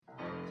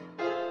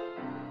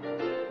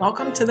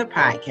Welcome to the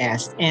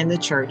podcast And the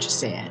Church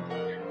Said.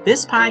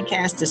 This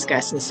podcast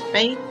discusses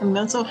faith and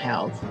mental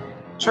health,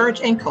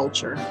 church and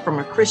culture from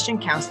a Christian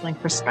counseling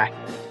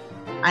perspective.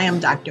 I am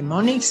Dr.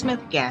 Monique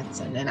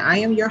Smith-Gatson, and I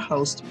am your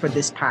host for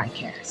this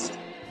podcast.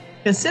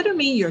 Consider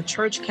me your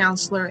church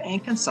counselor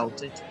and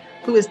consultant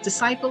who is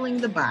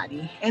discipling the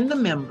body and the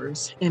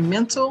members in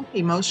mental,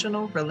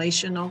 emotional,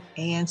 relational,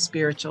 and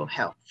spiritual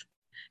health.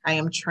 I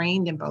am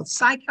trained in both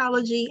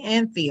psychology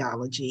and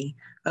theology,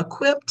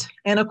 equipped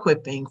and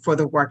equipping for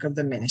the work of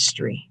the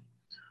ministry.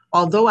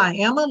 Although I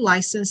am a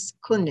licensed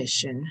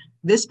clinician,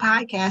 this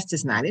podcast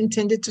is not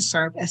intended to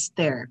serve as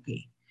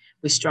therapy.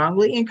 We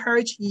strongly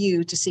encourage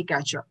you to seek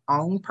out your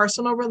own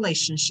personal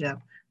relationship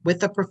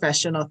with a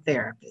professional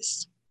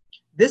therapist.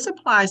 This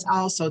applies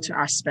also to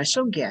our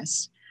special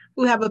guests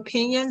who have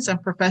opinions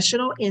and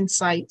professional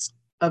insights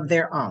of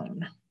their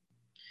own.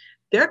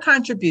 Their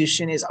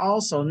contribution is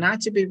also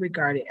not to be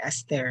regarded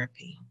as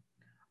therapy.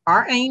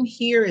 Our aim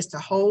here is to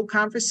hold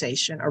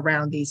conversation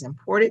around these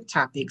important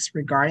topics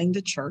regarding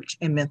the church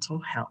and mental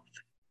health.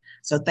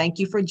 So thank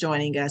you for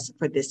joining us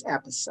for this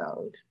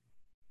episode.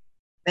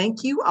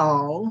 Thank you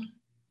all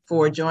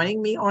for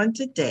joining me on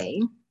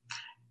today.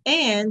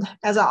 And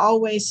as I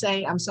always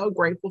say, I'm so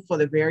grateful for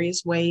the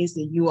various ways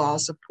that you all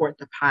support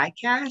the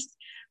podcast.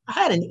 I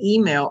had an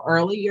email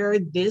earlier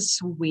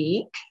this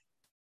week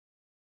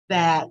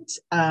that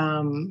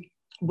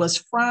was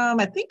from,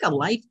 I think, a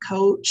life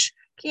coach.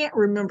 Can't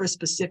remember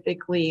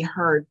specifically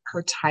her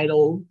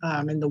title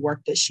and the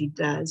work that she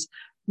does.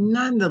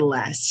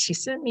 Nonetheless, she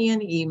sent me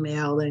an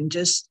email and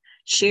just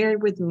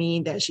shared with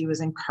me that she was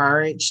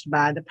encouraged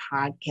by the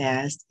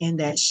podcast and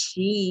that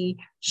she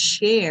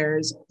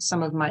shares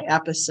some of my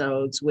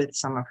episodes with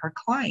some of her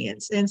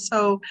clients. And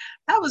so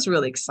that was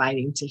really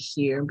exciting to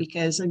hear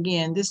because,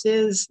 again, this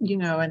is,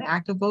 an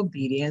act of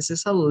obedience.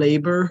 It's a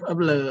labor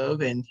of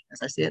love. And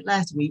as I said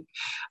last week,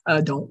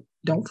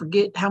 don't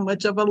forget how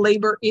much of a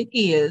labor it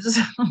is.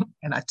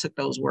 And I took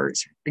those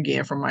words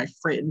again from my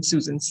friend,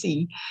 Susan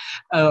C.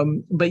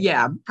 But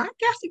yeah,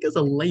 podcasting is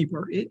a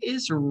labor. It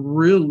is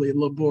really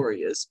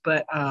laborious,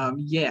 but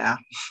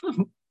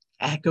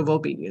act of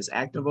obedience,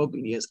 act of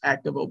obedience,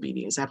 act of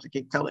obedience. I have to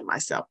keep telling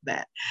myself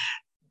that.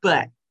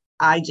 But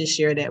I just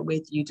share that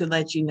with you to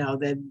let you know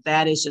that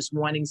that is just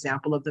one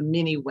example of the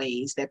many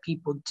ways that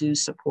people do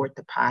support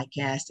the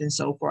podcast. And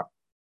so for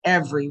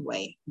every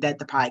way that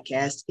the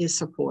podcast is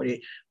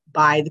supported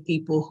by the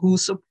people who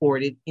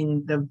support it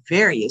in the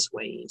various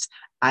ways,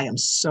 I am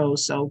so,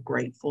 so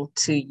grateful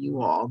to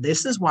you all.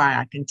 This is why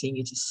I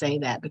continue to say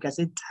that, because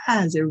it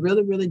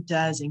really, really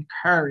does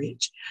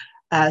encourage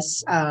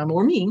us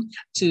or me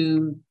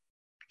to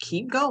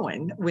keep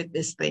going with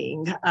this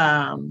thing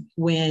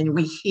when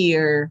we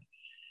hear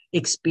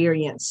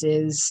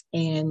experiences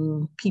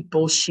and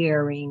people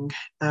sharing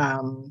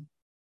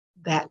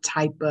that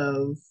type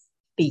of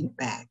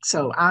feedback.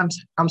 So I'm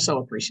so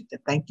appreciative.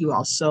 Thank you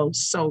all so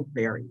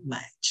very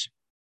much.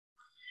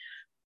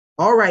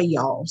 All right,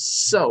 y'all.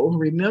 So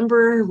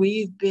remember,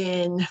 we've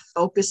been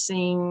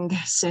focusing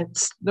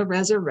since the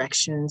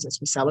resurrections, as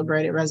we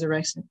celebrated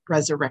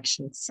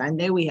Resurrection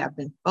Sunday. We have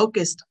been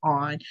focused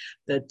on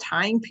the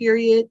time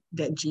period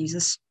that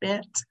Jesus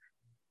spent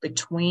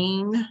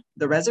between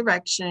the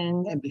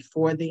resurrection and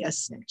before the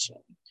ascension.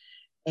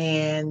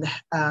 And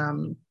I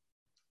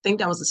think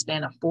that was a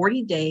span of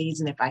 40 days.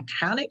 And if I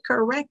counted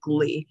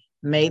correctly,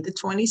 May the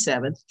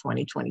 27th,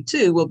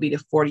 2022 will be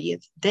the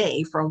 40th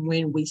day from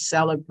when we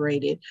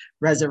celebrated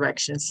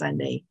Resurrection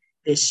Sunday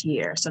this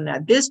year. So now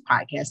this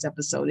podcast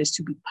episode is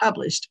to be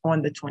published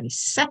on the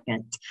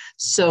 22nd.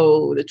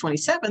 So the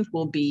 27th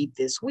will be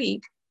this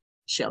week.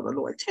 Shall the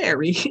Lord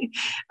tarry.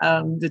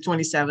 The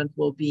 27th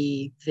will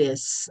be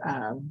this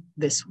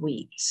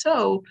week.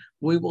 So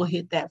we will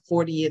hit that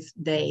 40th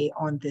day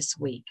on this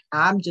week.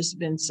 I've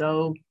been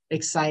so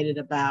excited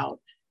about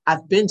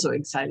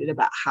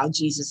how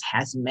Jesus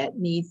has met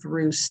me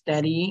through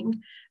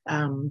studying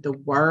the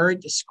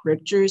word, the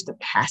scriptures, the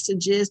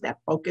passages that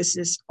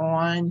focuses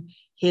on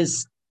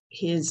the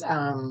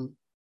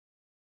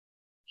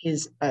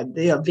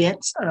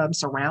events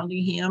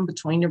surrounding him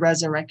between the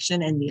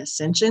resurrection and the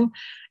ascension.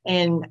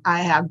 And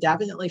I have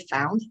definitely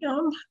found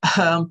him.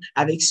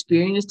 I've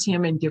experienced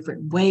him in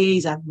different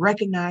ways. I've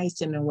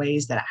recognized him in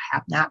ways that I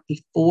have not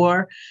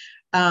before.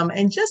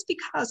 And just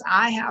because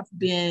I have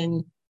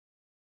been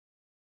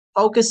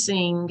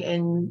focusing,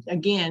 and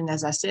again,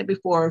 as I said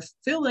before,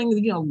 feeling,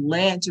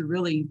 led to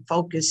really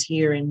focus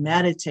here and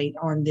meditate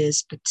on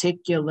this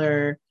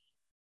particular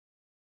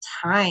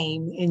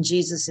time in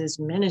Jesus's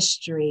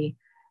ministry,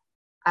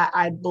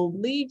 I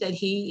believe that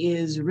he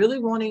is really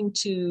wanting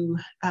to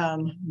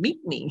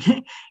meet me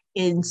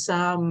in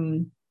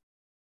some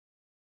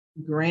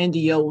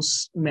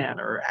grandiose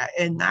manner,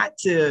 and not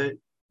to,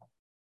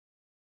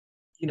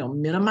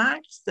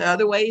 minimize the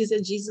other ways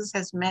that Jesus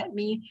has met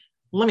me.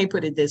 Let me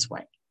put it this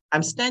way.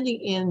 I'm standing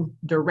in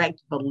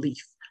direct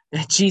belief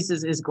that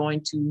Jesus is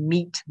going to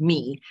meet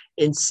me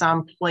in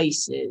some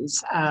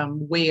places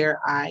where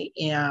I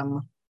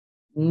am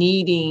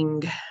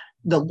needing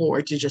the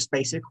Lord to just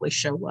basically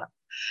show up.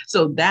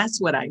 So that's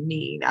what I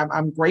mean.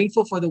 I'm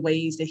grateful for the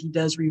ways that he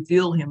does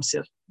reveal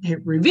himself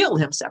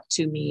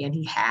to me. And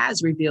he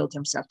has revealed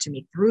himself to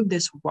me through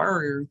this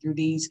word, through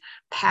these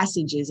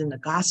passages in the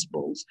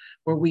Gospels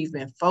where we've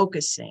been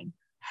focusing.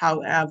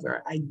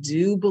 However, I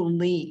do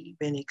believe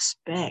and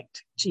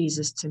expect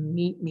Jesus to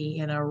meet me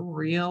in a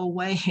real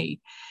way,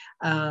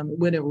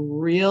 with a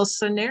real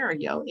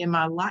scenario in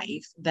my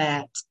life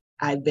that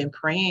I've been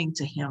praying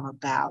to him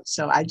about.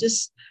 So I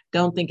just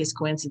don't think it's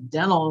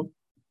coincidental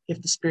if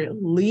the Spirit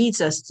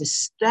leads us to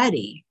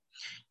study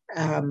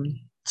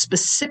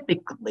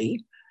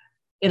specifically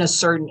in a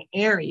certain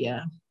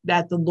area,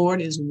 that the Lord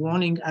is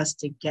wanting us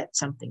to get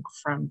something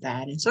from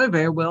that. And so it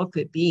very well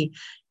could be,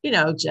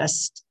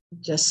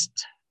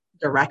 just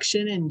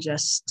direction and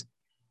just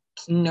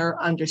keener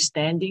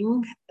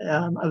understanding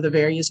of the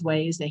various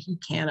ways that he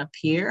can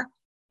appear,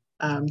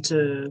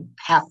 to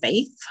have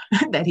faith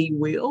that he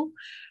will,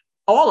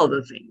 all of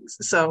the things.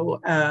 So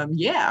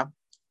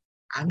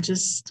I'm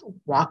just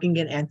walking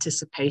in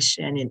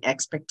anticipation and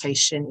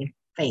expectation and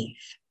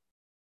faith,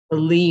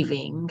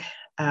 believing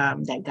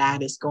that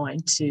God is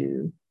going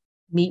to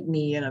meet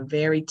me in a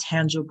very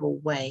tangible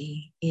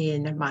way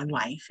in my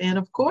life. And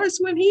of course,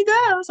 when he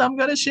does, I'm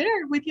going to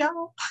share it with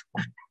y'all.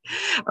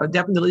 I'll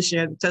definitely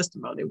share the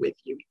testimony with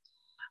you.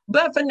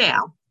 But for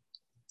now,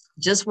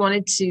 just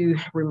wanted to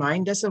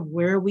remind us of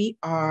where we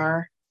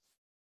are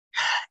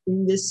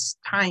in this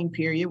time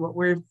period, what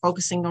we're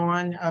focusing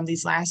on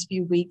these last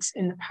few weeks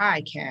in the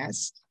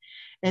podcast.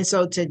 And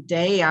so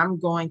today I'm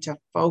going to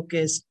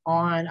focus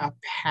on a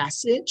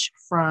passage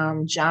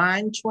from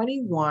John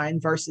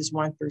 21, verses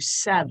 1 through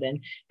 7.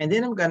 And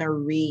then I'm going to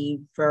read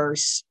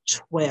verse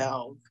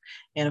 12.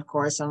 And of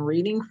course, I'm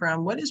reading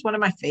from what is one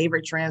of my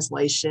favorite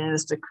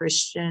translations, the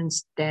Christian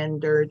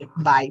Standard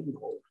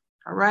Bible.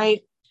 All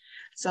right.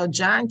 So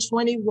John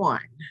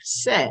 21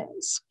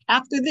 says,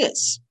 after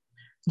this,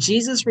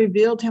 Jesus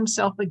revealed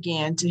himself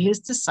again to his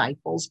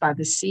disciples by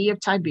the Sea of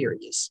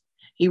Tiberias.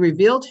 He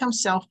revealed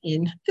himself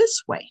in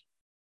this way: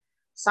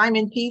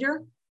 Simon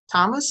Peter,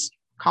 Thomas,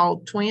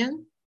 called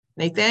twin,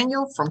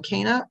 Nathanael from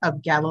Cana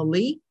of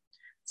Galilee,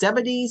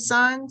 Zebedee's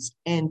sons,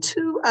 and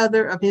two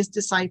other of his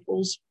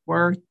disciples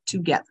were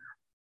together.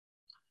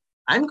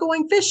 I'm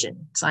going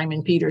fishing,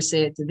 Simon Peter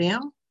said to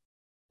them.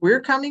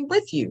 We're coming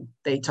with you,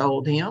 they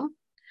told him.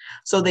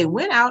 So they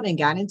went out and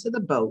got into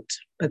the boat,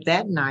 but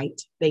that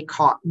night they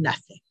caught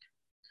nothing.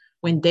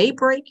 When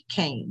daybreak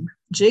came,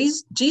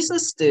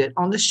 Jesus stood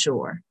on the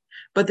shore,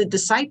 but the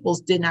disciples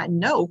did not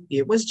know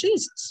it was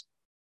Jesus.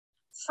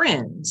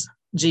 Friends,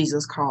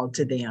 Jesus called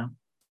to them,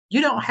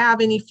 you don't have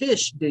any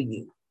fish, do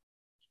you?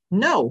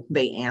 No,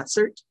 they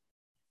answered.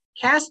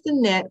 Cast the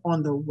net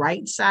on the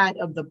right side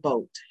of the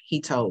boat,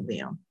 he told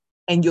them,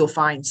 and you'll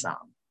find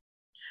some.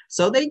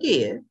 So they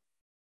did,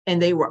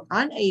 and they were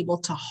unable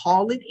to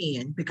haul it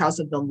in because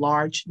of the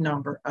large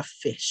number of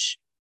fish.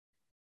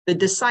 The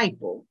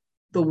disciple,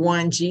 the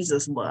one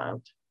Jesus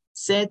loved,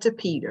 said to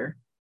Peter,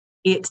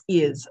 it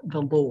is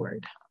the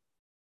Lord.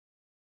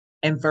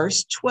 And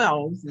verse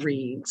 12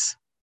 reads,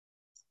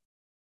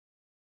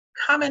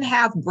 come and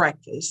have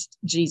breakfast,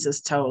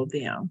 Jesus told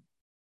them.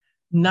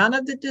 None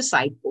of the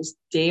disciples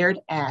dared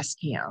ask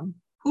him,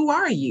 who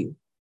are you?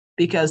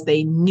 Because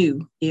they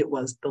knew it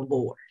was the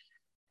Lord.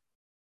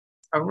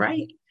 All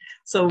right.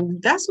 So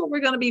that's what we're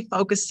going to be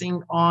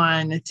focusing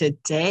on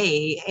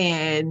today,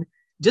 and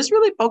just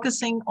really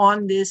focusing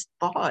on this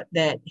thought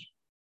that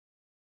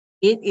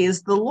it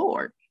is the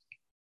Lord.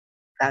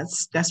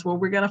 That's where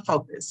we're going to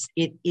focus.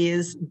 It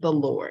is the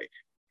Lord.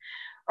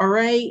 All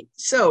right.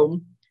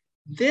 So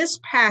this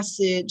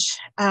passage,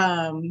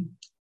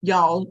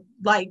 y'all,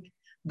 like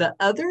the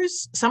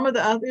others, some of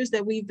the others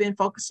that we've been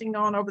focusing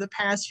on over the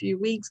past few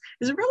weeks,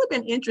 has really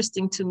been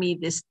interesting to me,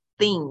 this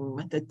theme,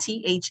 the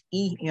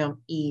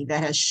THEME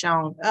that has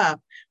shown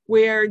up,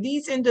 where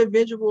these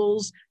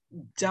individuals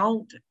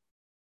don't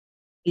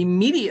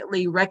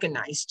immediately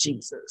recognize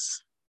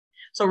Jesus.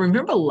 So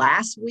remember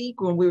last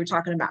week when we were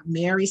talking about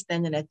Mary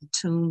standing at the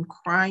tomb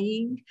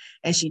crying,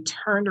 and she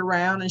turned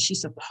around and she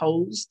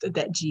supposed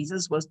that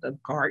Jesus was the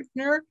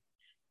gardener?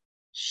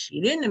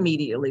 She didn't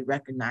immediately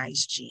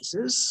recognize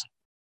Jesus.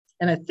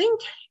 And I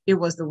think it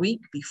was the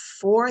week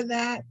before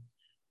that,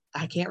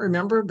 I can't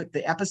remember, but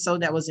the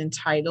episode that was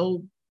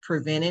entitled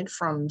Prevented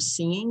from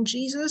Seeing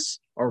Jesus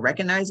or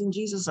Recognizing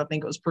Jesus, I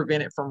think it was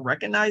Prevented from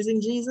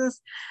Recognizing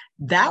Jesus.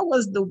 That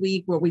was the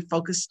week where we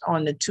focused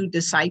on the two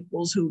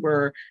disciples who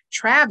were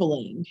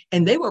traveling,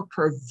 and they were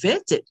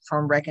prevented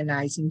from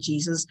recognizing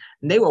Jesus.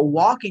 And they were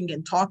walking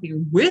and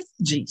talking with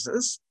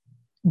Jesus,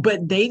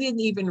 but they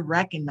didn't even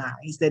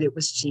recognize that it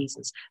was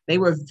Jesus. They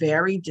were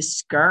very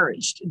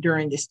discouraged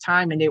during this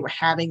time, and they were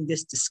having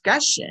this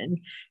discussion,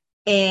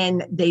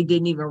 and they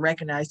didn't even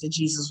recognize that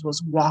Jesus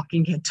was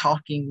walking and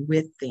talking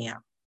with them.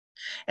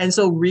 And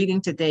so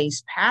reading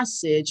today's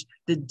passage,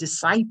 the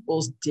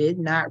disciples did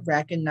not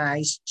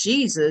recognize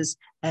Jesus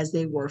as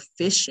they were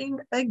fishing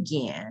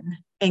again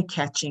and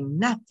catching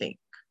nothing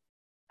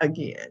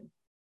again.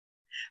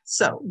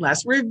 So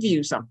let's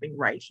review something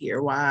right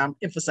here while I'm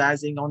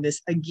emphasizing on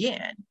this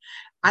again.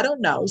 I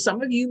don't know,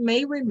 some of you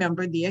may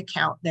remember the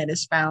account that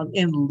is found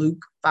in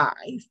Luke 5,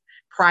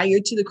 prior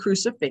to the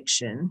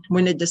crucifixion,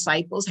 when the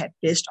disciples had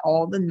fished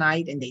all the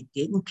night and they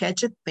didn't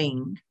catch a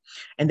thing.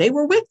 And they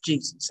were with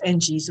Jesus,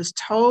 and Jesus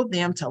told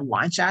them to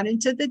launch out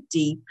into the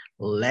deep,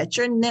 let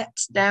your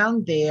nets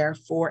down there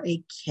for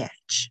a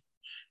catch.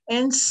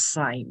 And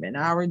Simon,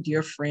 our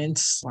dear friend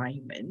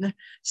Simon,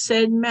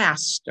 said,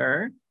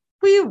 Master,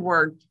 we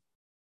worked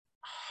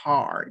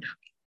hard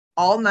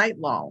all night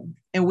long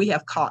and we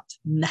have caught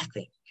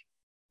nothing.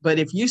 But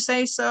if you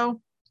say so,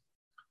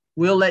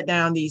 we'll let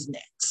down these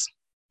nets.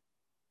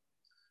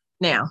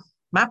 Now,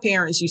 my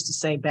parents used to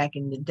say back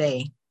in the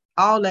day,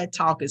 all that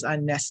talk is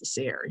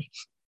unnecessary.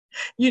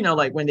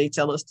 Like when they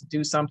tell us to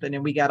do something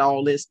and we got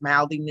all this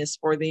mouthiness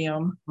for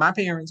them, my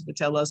parents would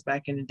tell us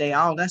back in the day,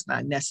 oh, that's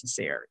not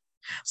necessary.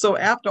 So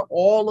after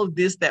all of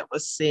this that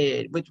was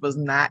said, which was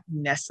not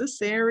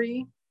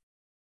necessary,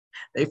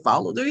 they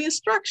followed the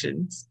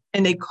instructions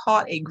and they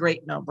caught a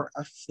great number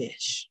of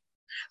fish.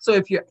 So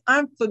if you're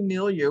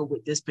unfamiliar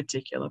with this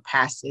particular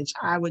passage,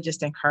 I would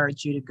just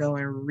encourage you to go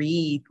and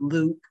read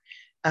Luke,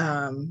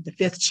 the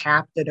 5th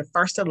chapter, the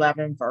first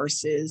 11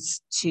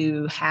 verses,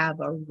 to have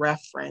a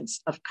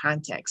reference of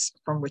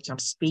context from which I'm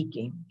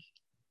speaking.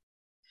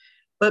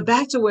 But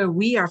back to where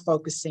we are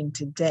focusing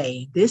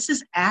today, this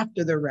is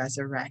after the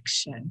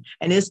resurrection.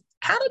 And it's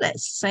kind of that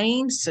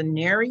same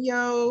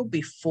scenario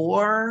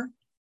before,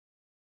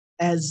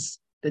 as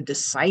the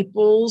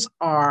disciples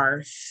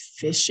are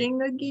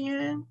fishing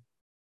again.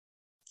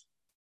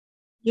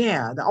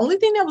 Yeah, the only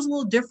thing that was a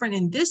little different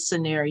in this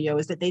scenario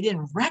is that they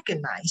didn't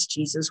recognize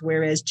Jesus,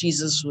 whereas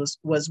Jesus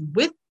was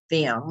with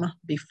them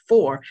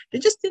before. They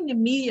just didn't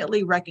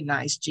immediately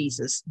recognize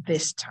Jesus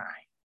this time.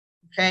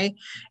 Okay.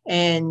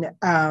 And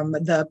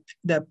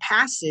the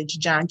passage,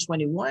 John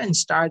 21,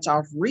 starts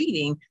off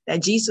reading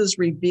that Jesus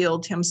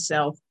revealed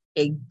himself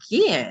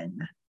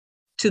again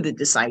to the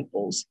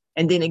disciples.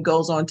 And then it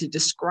goes on to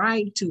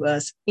describe to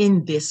us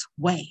in this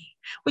way,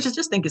 which I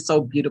just think is so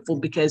beautiful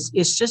because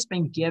it's just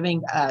been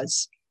giving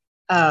us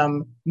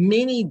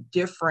many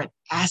different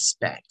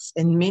aspects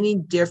and many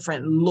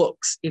different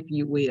looks, if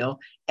you will,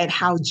 at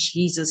how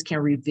Jesus can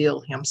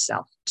reveal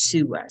himself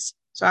to us.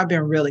 So I've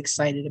been really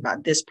excited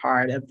about this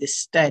part of this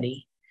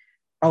study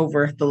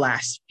over the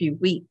last few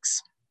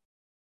weeks.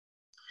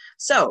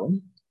 So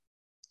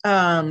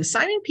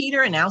Simon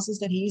Peter announces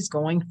that he's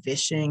going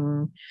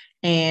fishing,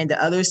 and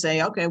the others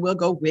say, okay, we'll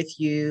go with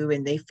you.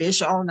 And they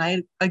fish all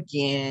night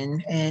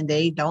again, and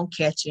they don't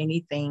catch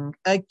anything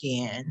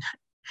again.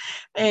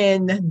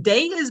 And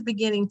day is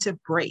beginning to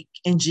break,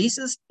 and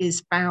Jesus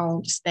is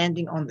found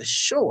standing on the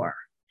shore.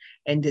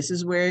 And this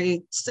is where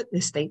it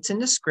states in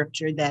the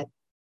scripture that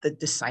the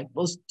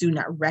disciples do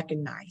not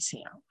recognize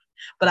him.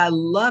 But I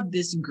love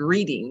this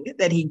greeting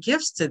that he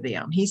gives to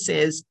them. He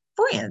says,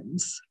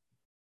 friends.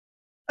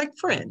 Like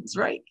friends,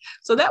 right?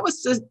 So that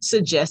was to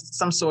suggest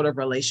some sort of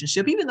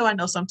relationship, even though I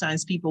know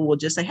sometimes people will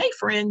just say, hey,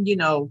 friend,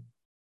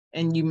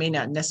 and you may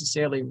not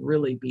necessarily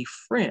really be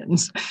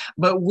friends,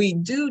 but we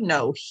do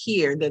know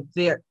here that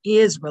there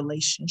is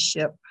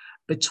relationship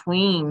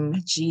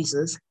between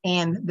Jesus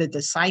and the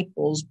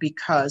disciples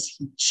because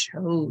he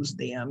chose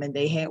them and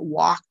they had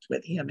walked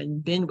with him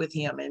and been with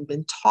him and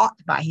been taught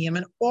by him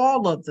and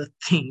all of the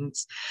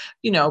things,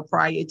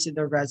 prior to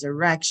the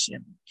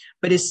resurrection.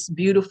 But it's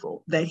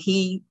beautiful that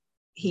he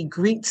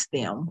greets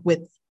them with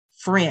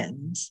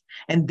friends.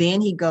 And then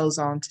he goes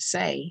on to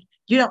say,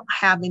 you don't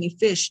have any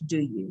fish, do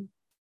you?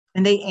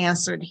 And they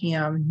answered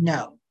him,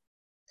 no.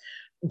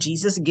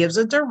 Jesus gives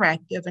a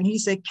directive and he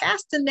said,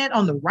 cast the net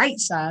on the right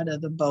side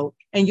of the boat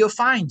and you'll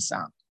find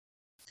some.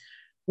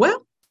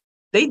 Well,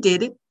 they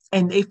did it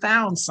and they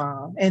found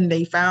some, and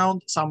they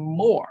found some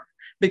more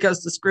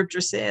because the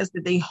scripture says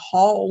that they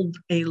hauled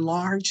a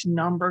large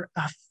number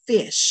of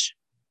fish.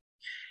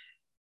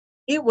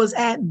 It was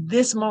at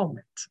this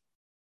moment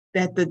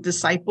that the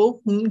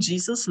disciple whom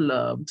Jesus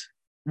loved,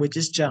 which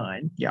is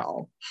John,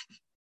 y'all,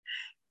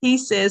 he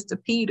says to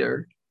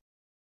Peter,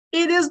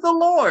 it is the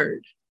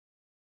Lord.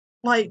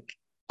 Like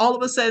all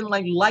of a sudden,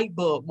 like light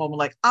bulb moment,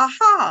 like,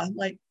 aha,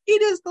 like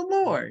it is the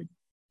Lord.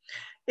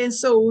 And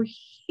so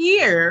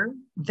here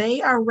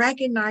they are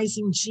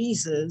recognizing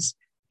Jesus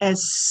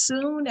as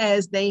soon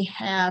as they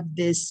have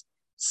this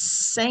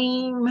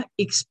same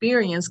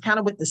experience, kind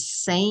of with the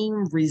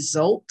same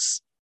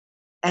results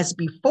as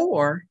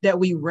before that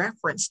we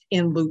referenced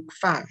in Luke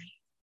 5.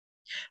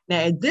 Now,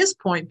 at this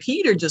point,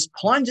 Peter just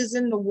plunges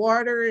in the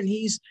water and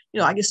he's,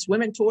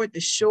 swimming toward the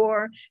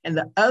shore. And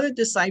the other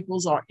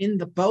disciples are in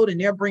the boat and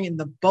they're bringing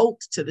the boat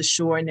to the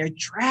shore and they're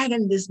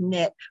dragging this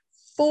net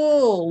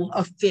full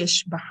of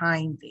fish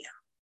behind them.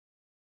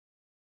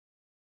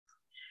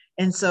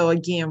 And so,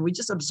 again, we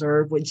just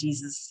observe what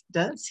Jesus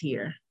does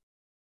here.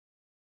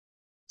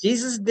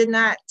 Jesus did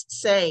not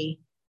say,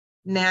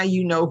 now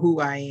you know who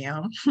I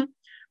am,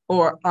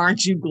 or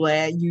aren't you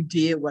glad you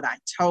did what I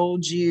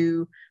told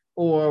you?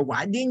 Or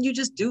why didn't you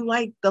just do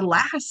like the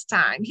last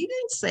time? He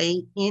didn't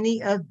say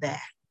any of that.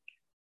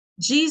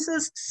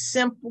 Jesus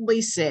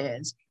simply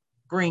says,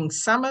 bring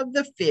some of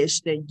the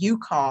fish that you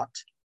caught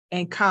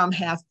and come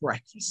have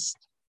breakfast.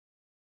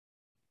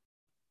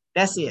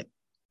 That's it.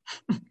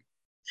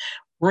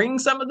 Bring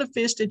some of the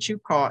fish that you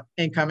caught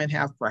and come and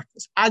have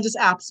breakfast. I just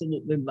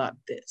absolutely love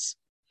this.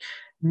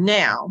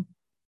 Now,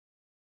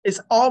 it's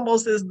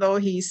almost as though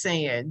he's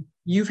saying,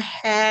 you've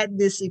had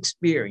this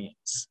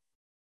experience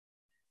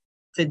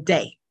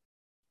today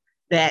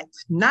that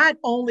not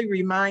only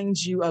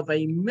reminds you of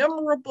a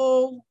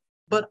memorable,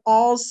 but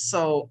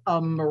also a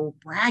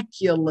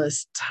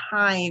miraculous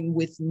time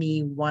with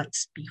me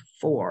once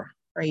before.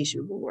 Praise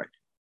you, Lord.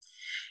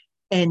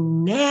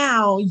 And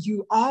now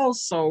you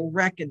also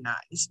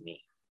recognize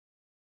me.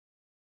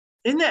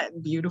 Isn't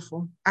that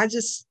beautiful?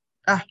 This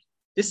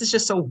is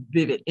just so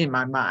vivid in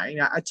my mind.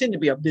 I tend to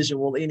be a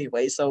visual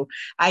anyway, so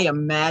I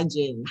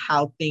imagine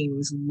how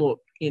things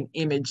look in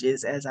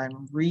images as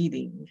I'm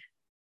reading.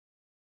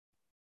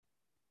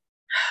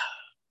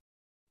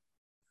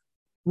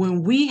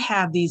 When we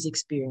have these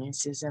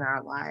experiences in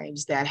our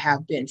lives that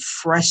have been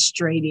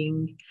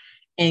frustrating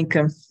and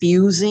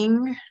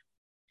confusing,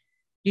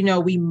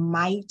 we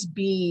might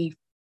be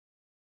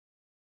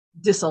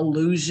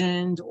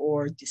disillusioned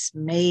or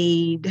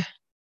dismayed.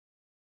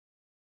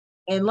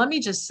 And let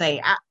me just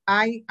say,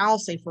 I'll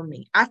say for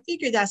me, I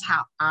figure that's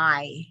how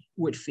I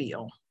would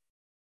feel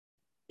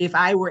if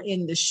I were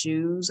in the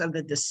shoes of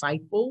the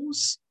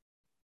disciples.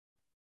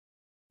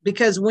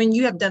 Because when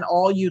you have done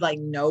all you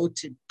know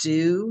to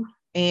do,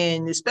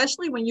 and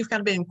especially when you've kind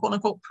of been quote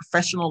unquote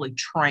professionally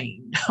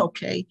trained,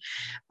 okay,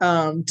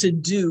 to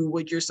do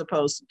what you're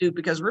supposed to do.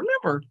 Because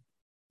remember,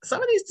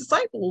 some of these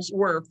disciples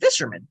were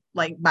fishermen,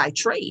 by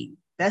trade.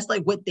 That's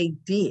what they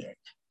did.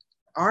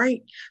 All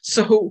right.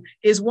 So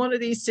it's one of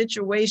these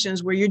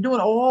situations where you're doing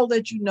all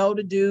that you know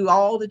to do,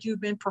 all that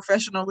you've been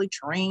professionally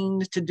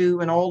trained to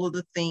do, and all of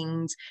the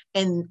things,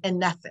 and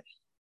nothing.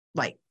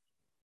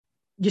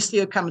 You're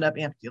still coming up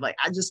empty.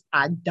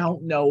 I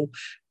don't know.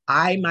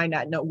 I might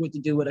not know what to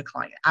do with a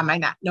client. I might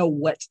not know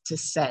what to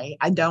say.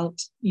 I don't,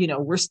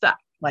 we're stuck.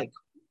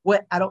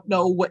 What? I don't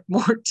know what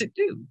more to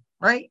do.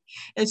 Right.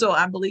 And so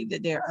I believe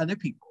that there are other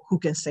people who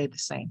can say the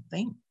same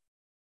thing.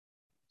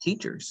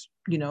 Teachers,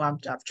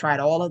 I've tried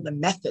all of the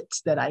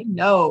methods that I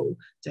know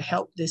to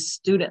help this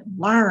student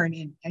learn,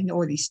 and I know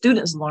where these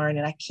students learn,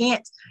 and I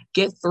can't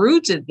get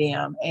through to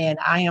them, and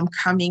I am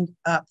coming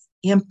up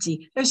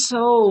empty. There's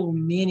so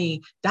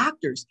many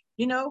doctors,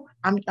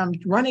 I'm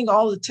running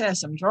all the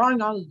tests, I'm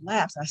drawing all the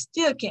labs, I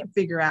still can't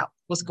figure out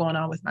what's going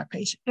on with my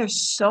patient. There's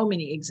so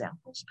many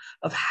examples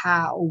of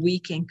how we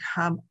can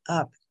come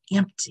up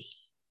empty.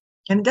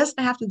 And it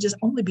doesn't have to just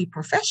only be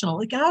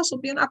professional. It can also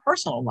be in our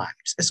personal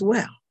lives as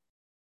well.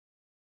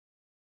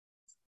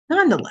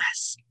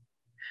 Nonetheless,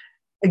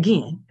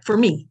 again, for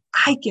me,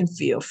 I can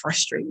feel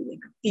frustrated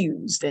and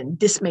confused and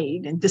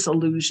dismayed and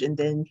disillusioned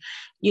and,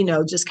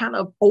 just kind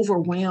of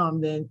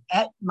overwhelmed and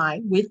at my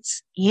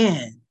wit's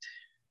end.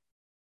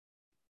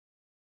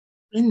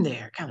 Been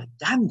there, kind of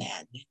done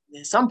that.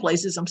 In some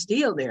places, I'm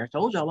still there. I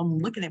told y'all I'm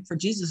looking for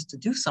Jesus to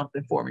do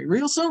something for me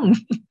real soon,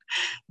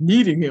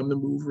 needing him to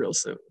move real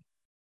soon.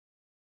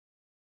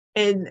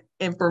 And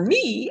for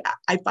me,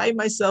 I find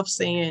myself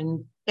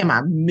saying, am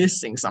I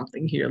missing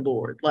something here,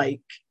 Lord?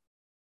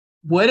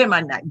 What am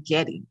I not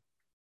getting?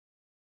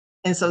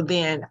 And so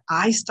then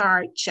I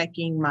start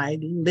checking my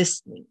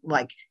listening.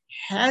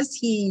 Has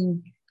he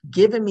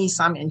given me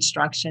some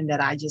instruction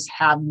that I just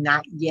have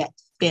not yet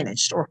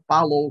finished or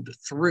followed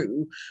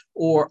through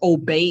or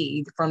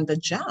obeyed from the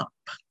jump?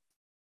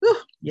 Whew,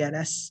 yeah,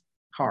 that's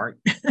hard.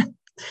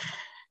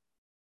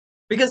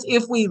 Because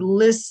if we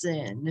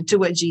listen to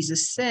what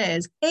Jesus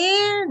says,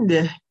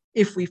 and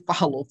if we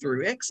follow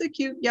through,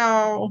 execute,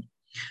 y'all,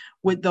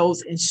 with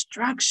those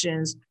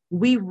instructions,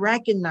 we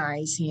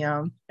recognize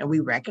him and we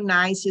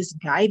recognize his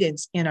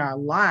guidance in our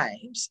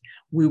lives.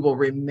 We will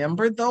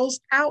remember those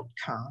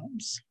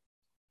outcomes.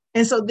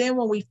 And so then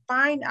when we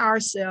find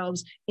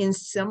ourselves in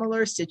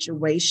similar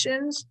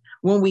situations,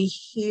 when we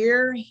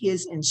hear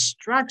his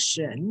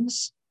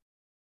instructions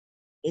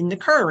in the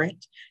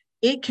current,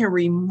 it can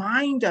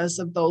remind us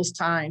of those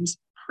times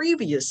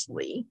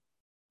previously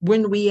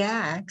when we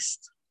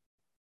asked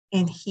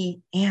and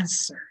he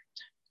answered.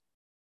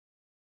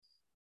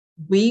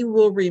 We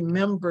will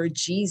remember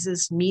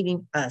Jesus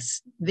meeting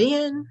us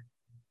then,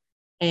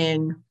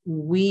 and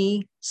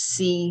we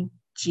see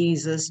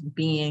Jesus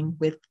being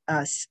with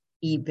us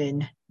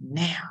even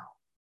now.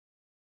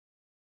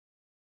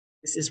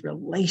 This is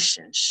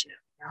relationship,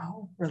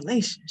 y'all,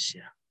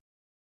 relationship.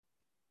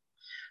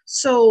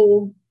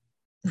 So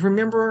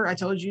remember, I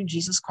told you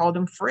Jesus called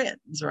them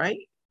friends, right?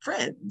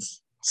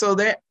 Friends. So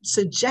that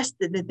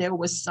suggested that there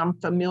was some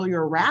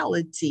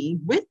familiarity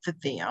with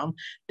them.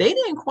 They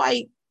didn't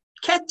quite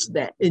catch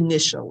that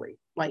initially.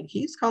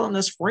 He's calling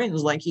us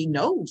friends, he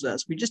knows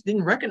us. We just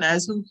didn't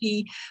recognize who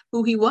he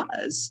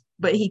was,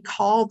 but he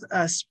called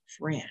us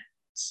friends.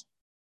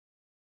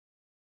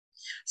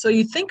 So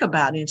you think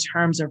about it in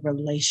terms of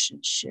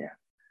relationship.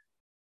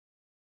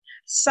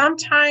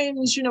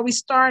 Sometimes, we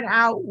start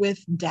out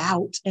with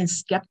doubt and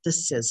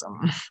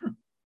skepticism.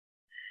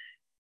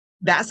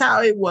 That's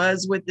how it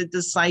was with the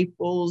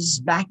disciples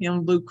back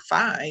in Luke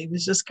 5.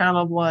 It's just kind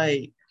of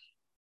like,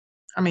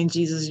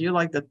 Jesus, you're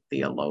like the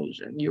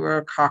theologian. You are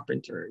a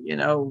carpenter.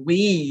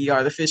 We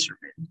are the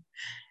fishermen.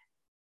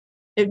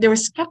 They were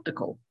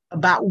skeptical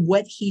about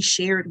what he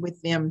shared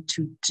with them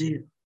to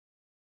do.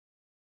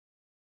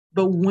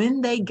 But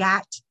when they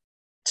got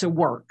to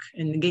work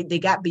and they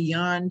got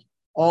beyond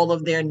all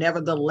of their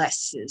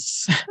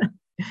neverthelesses,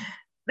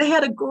 they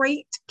had a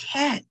great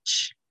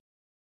catch.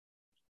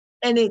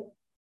 And it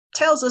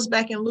tells us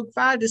back in Luke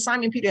 5 that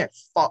Simon Peter had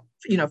fought,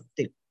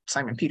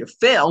 Simon Peter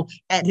fell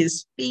at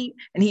his feet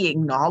and he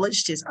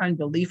acknowledged his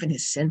unbelief and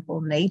his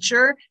sinful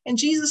nature. And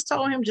Jesus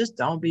told him, just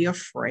don't be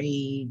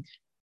afraid.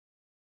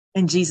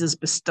 And Jesus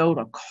bestowed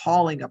a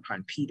calling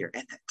upon Peter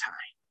at that time.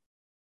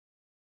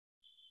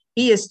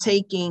 He is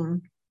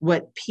taking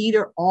what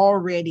Peter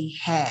already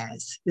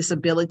has, this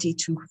ability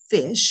to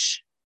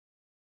fish,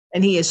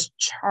 and he is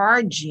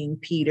charging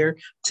Peter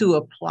to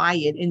apply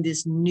it in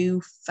this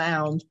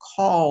newfound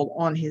call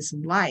on his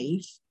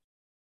life.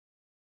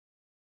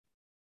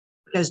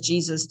 Because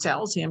Jesus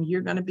tells him, you're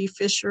going to be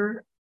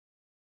fisher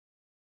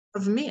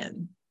of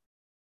men.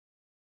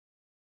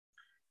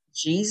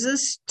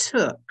 Jesus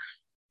took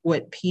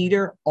what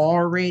Peter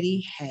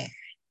already had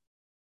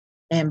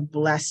and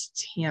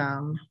blessed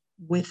him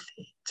with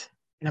it.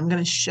 And I'm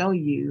going to show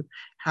you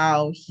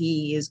how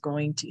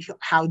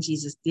how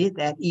Jesus did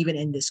that even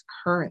in this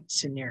current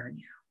scenario.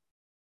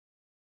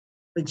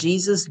 But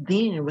Jesus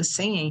then was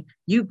saying,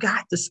 you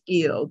got the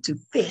skill to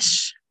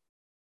fish.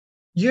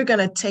 You're going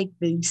to take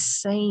these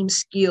same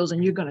skills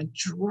and you're going to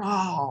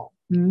draw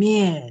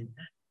men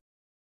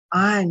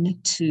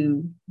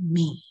unto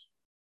me.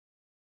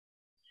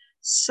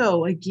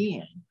 So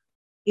again,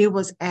 it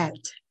was at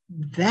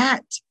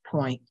that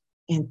point,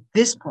 in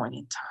this point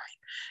in time,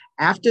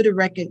 after the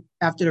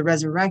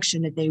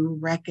resurrection, that they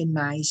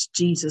recognized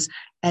Jesus.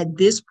 At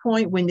this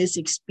point, when this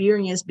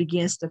experience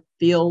begins to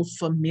feel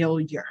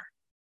familiar,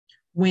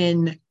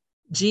 when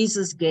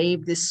Jesus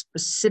gave this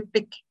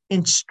specific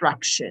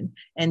instruction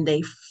and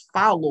they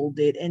followed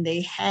it and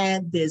they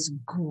had this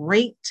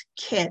great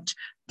catch,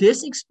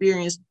 this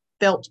experience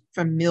felt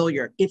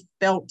familiar. It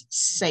felt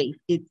safe.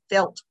 It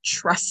felt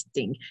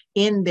trusting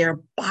in their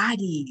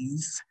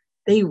bodies.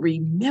 They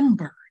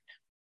remembered.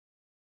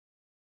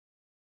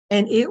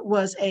 And it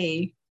was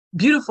a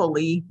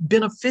beautifully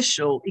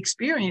beneficial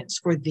experience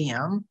for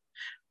them,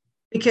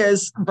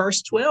 because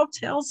verse 12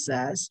 tells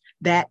us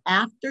that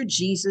after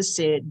Jesus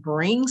said,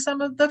 bring some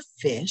of the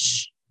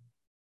fish,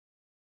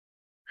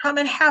 come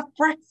and have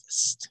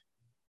breakfast.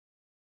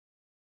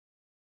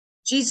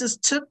 Jesus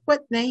took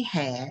what they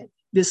had,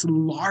 this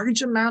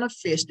large amount of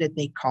fish that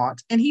they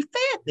caught, and he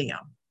fed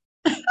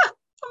them.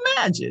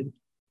 Imagine.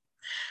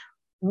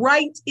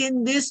 Right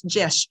in this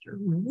gesture,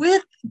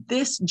 with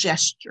this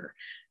gesture,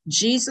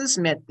 Jesus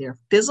met their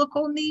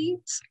physical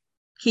needs.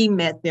 He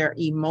met their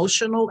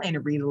emotional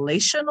and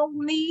relational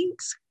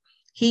needs.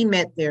 He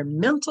met their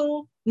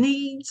mental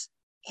needs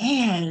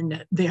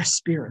and their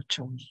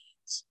spiritual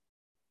needs.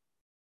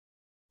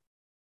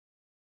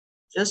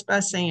 Just by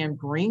saying,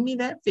 bring me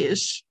that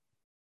fish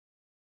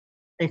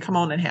and come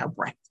on and have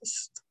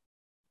breakfast.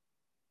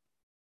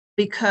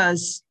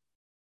 Because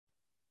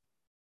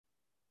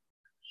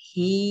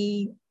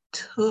he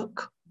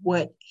took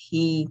what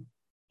he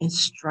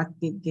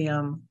instructed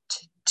them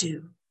to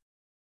do.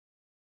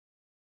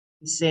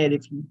 He said,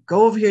 if you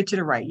go over here to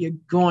the right, you're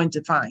going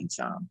to find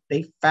some.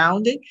 They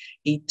found it.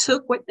 He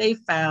took what they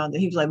found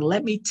and he was like,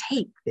 let me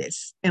take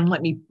this and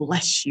let me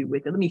bless you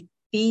with it. Let me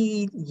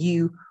feed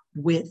you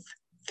with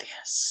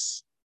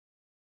this.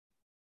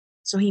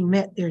 So he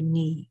met their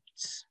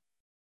needs.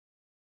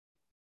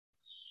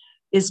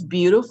 It's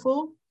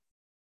beautiful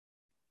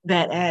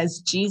that as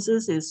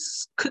Jesus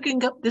is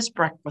cooking up this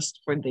breakfast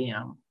for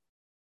them,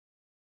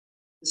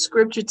 the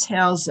scripture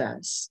tells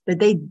us that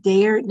they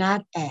dared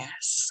not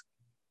ask,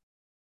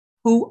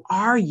 who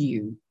are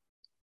you?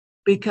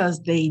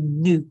 Because they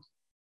knew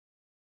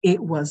it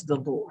was the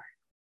Lord.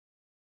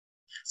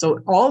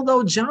 So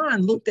although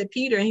John looked at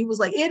Peter and he was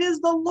like, it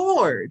is the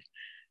Lord.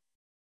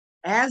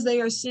 As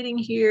they are sitting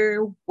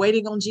here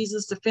waiting on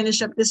Jesus to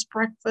finish up this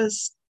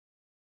breakfast,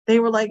 they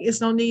were like, it's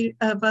no need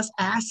of us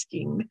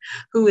asking,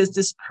 who is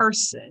this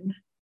person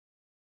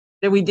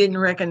that we didn't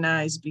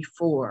recognize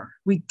before?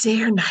 We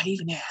dare not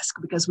even ask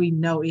because we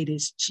know it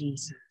is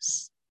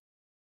Jesus.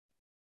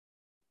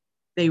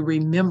 They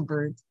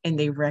remembered and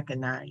they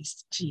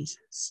recognized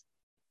Jesus.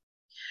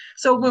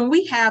 So when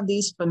we have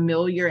these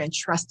familiar and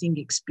trusting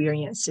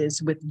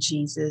experiences with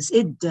Jesus,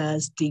 it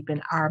does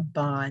deepen our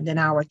bond and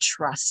our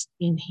trust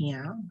in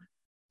him.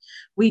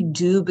 We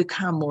do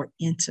become more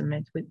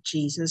intimate with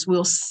Jesus.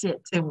 We'll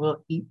sit and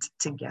we'll eat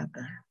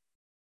together.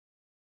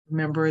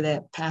 Remember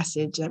that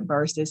passage, that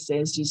verse that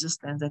says Jesus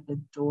stands at the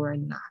door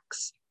and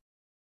knocks.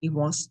 He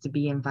wants to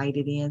be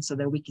invited in so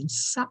that we can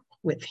sup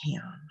with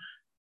him.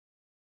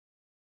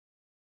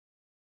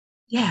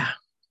 Yeah.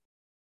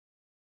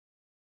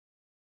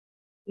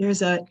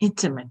 There's an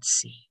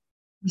intimacy.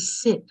 We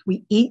sit,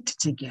 we eat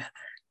together.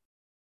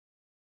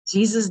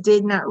 Jesus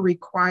did not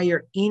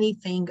require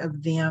anything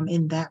of them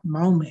in that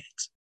moment.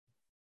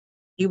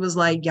 He was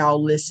like,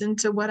 y'all listen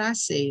to what I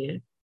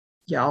said.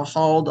 Y'all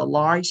hauled a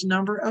large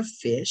number of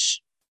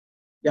fish.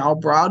 Y'all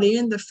brought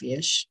in the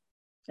fish.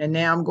 And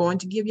now I'm going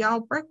to give y'all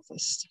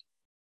breakfast.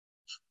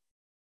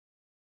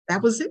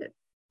 That was it.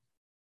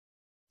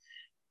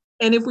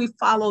 And if we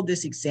follow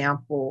this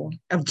example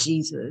of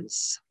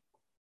Jesus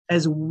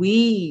as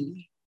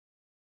we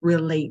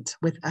relate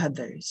with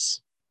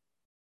others,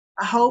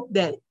 I hope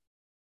that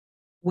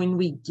when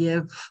we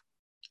give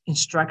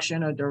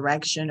instruction or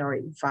direction or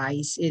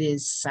advice, it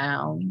is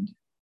sound,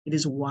 it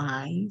is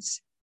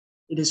wise,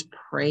 it is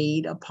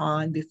prayed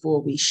upon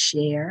before we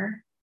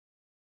share.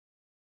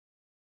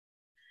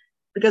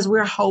 Because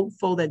we're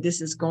hopeful that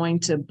this is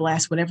going to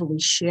bless whatever we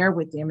share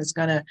with them. It's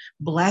going to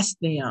bless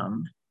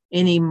them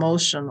in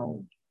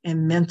emotional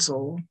and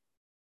mental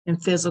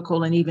and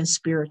physical and even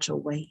spiritual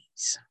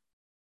ways.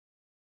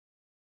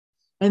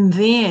 And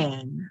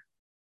then,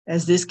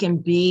 as this can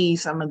be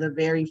some of the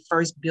very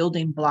first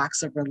building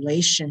blocks of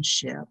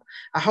relationship,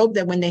 I hope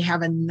that when they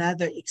have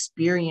another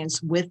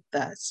experience with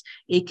us,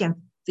 it can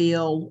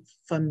feel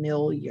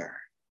familiar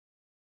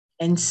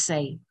and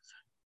safe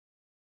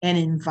and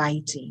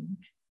inviting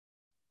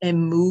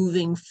and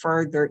moving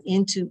further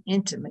into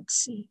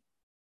intimacy,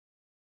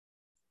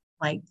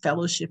 like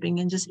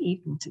fellowshipping and just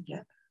eating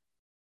together.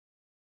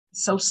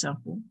 It's so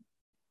simple.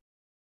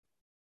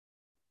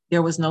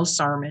 There was no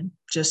sermon,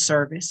 just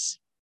service.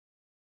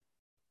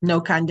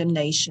 No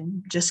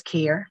condemnation, just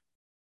care.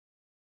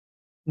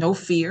 No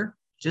fear,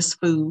 just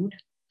food.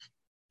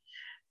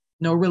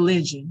 No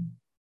religion,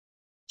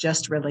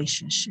 just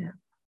relationship.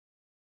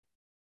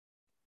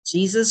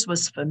 Jesus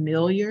was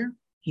familiar.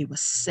 He was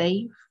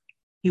safe.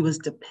 He was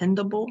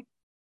dependable.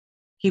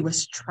 He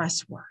was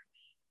trustworthy.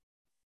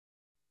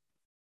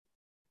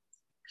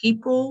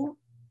 People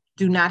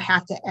do not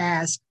have to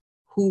ask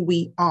who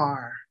we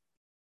are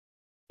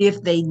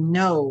if they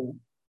know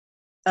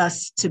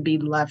us to be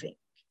loving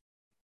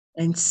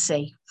and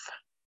safe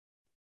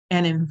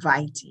and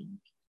inviting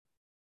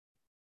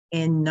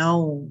and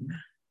known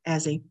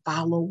as a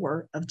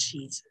follower of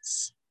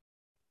Jesus.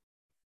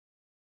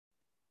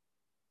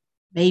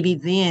 Maybe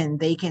then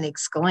they can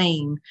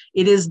exclaim,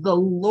 it is the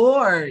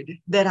Lord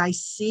that I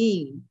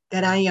see,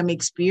 that I am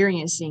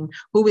experiencing,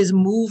 who is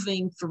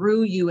moving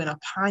through you and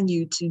upon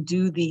you to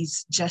do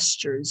these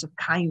gestures of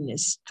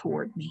kindness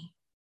toward me.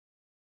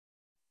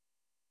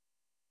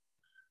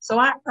 So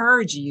I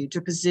urge you to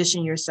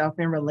position yourself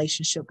in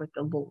relationship with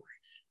the Lord,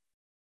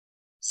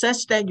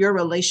 such that your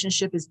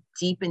relationship is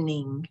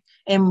deepening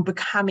and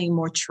becoming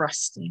more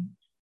trusting.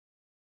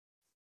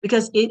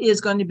 Because it is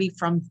going to be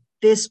from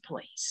this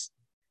place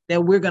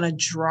that we're going to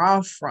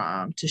draw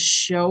from to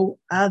show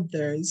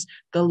others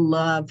the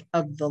love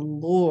of the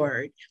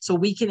Lord. So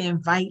we can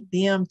invite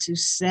them to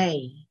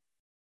say,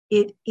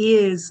 it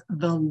is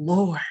the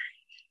Lord.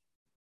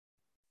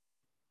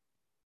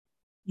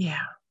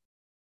 Yeah.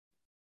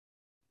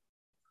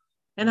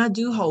 And I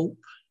do hope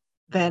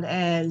that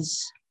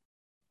as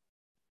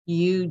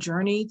you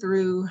journey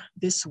through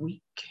this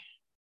week,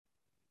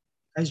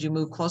 as you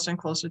move closer and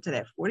closer to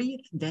that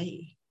 40th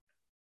day,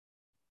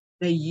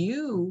 that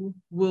you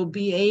will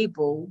be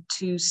able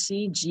to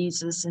see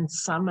Jesus in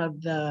some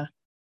of the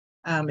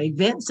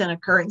events and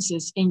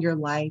occurrences in your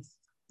life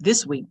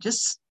this week,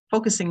 just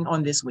focusing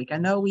on this week. I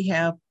know we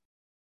have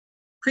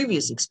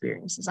previous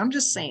experiences. I'm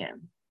just saying,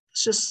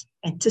 let's just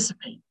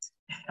anticipate,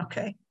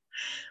 okay?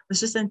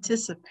 Let's just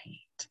anticipate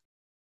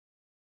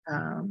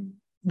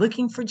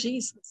looking for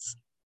Jesus.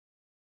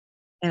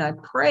 And I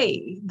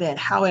pray that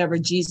however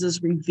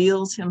Jesus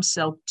reveals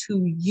himself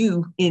to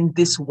you in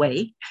this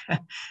way,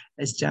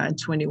 as John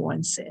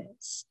 21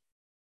 says,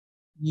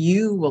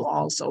 you will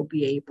also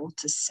be able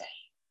to say,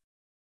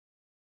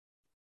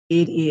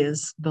 it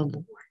is the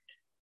Lord.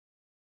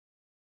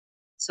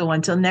 So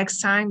until next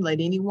time,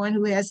 let anyone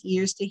who has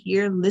ears to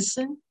hear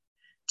listen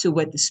to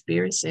what the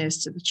Spirit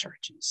says to the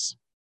churches.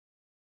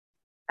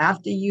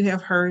 After you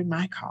have heard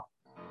my call,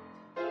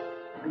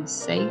 be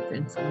safe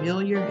and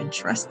familiar and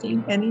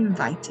trusting and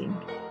inviting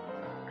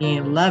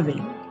and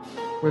loving,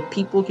 where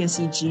people can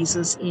see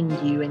Jesus in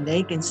you and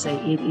they can say,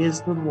 it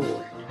is the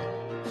Lord.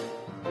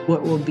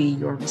 What will be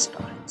your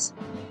response?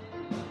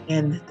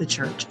 And the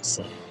church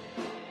said,